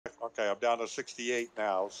Okay, I'm down to 68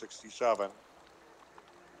 now, 67.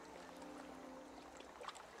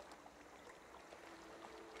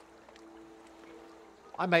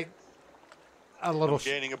 I make a little I'm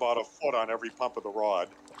gaining about a foot on every pump of the rod.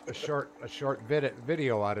 a short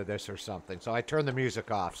video out of this or something. So I turned the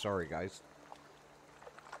music off. Sorry, guys.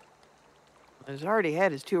 He's already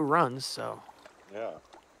had his 2 runs, so. Yeah.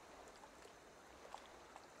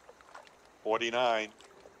 49.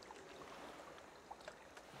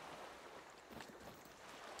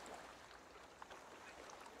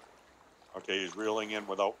 Okay, he's reeling in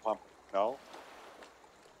without pump. No?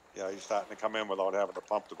 Yeah, he's starting to come in without having to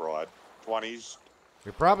pump the rod. 20s.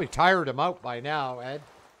 You probably tired him out by now, Ed.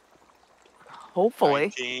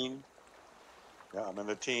 Hopefully. 19. Yeah, I'm in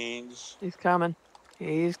the teens. He's coming.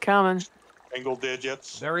 He's coming. Single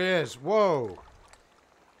digits. There he is. Whoa.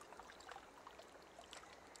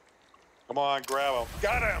 Come on, grab him.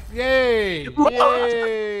 Got him. Yay.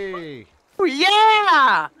 Yay. Oh,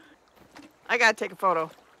 yeah. I got to take a photo.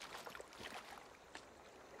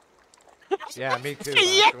 Yeah, me too.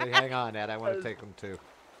 Yeah. Actually, hang on, Ed. I want to take them too.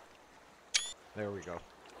 There we go.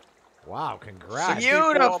 Wow, congrats.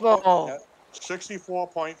 Beautiful.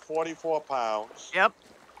 64.44 pounds. Yep.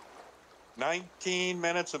 19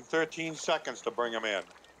 minutes and 13 seconds to bring him in.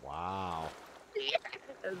 Wow.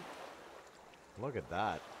 Look at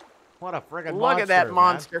that. What a friggin' monster. Look at that man.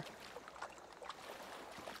 monster.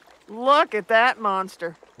 Look at that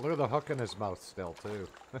monster. Look at the hook in his mouth still, too.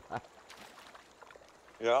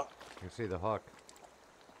 Yeah. You can see the hook.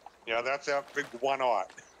 Yeah, that's that big 1/0.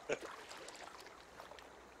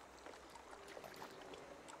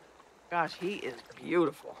 Gosh, he is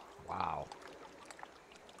beautiful. Wow.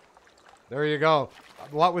 There you go.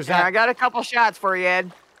 What was Yeah, that? I got a couple shots for you,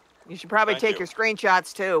 Ed. You should probably Thank take you. your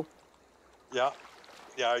screenshots, too. Yeah.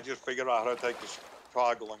 Yeah, I just figured out how to take the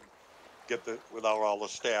toggle and get the without all the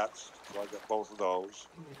stats. So I got both of those.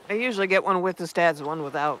 I usually get one with the stats, one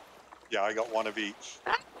without. Yeah, I got one of each.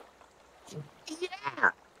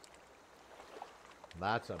 Yeah.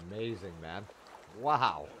 That's amazing, man.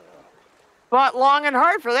 Wow. Fought long and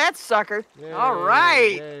hard for that sucker. Yay, All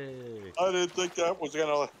right. Yay. I didn't think that was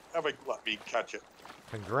gonna ever let me catch it.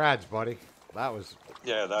 Congrats, buddy. That was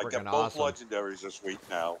Yeah, I got Friggin' both awesome. legendaries this week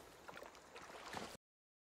now.